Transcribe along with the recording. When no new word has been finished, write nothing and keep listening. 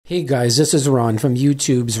Hey guys, this is Ron from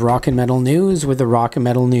YouTube's Rock and Metal News with a Rock and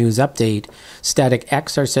Metal News update.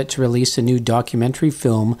 Static-X are set to release a new documentary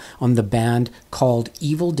film on the band called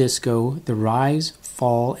Evil Disco, The Rise,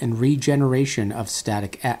 Fall, and Regeneration of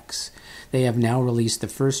Static-X. They have now released the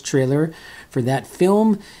first trailer for that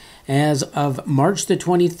film as of March the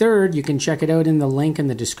 23rd. You can check it out in the link in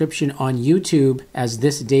the description on YouTube, as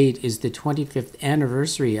this date is the 25th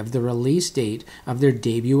anniversary of the release date of their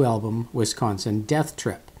debut album, Wisconsin Death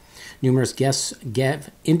Trip. Numerous guests gave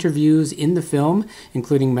interviews in the film,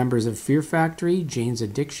 including members of Fear Factory, Jane's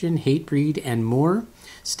Addiction, Hatebreed, and more.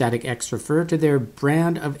 Static-X refer to their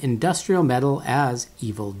brand of industrial metal as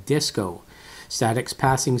Evil Disco. Static's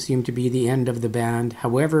passing seemed to be the end of the band.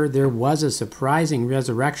 However, there was a surprising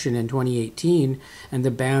resurrection in 2018, and the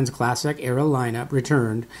band's classic era lineup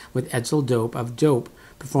returned with Edsel Dope of Dope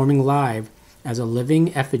performing live as a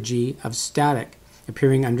living effigy of Static,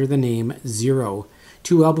 appearing under the name Zero.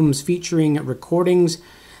 2 albums featuring recordings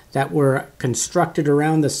that were constructed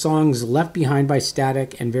around the songs left behind by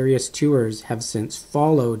Static, and various tours have since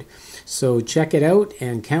followed. So check it out,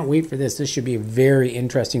 and can't wait for this. This should be a very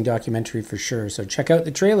interesting documentary for sure. So check out the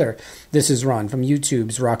trailer. This is Ron from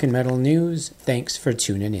YouTube's Rock and Metal News. Thanks for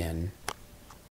tuning in.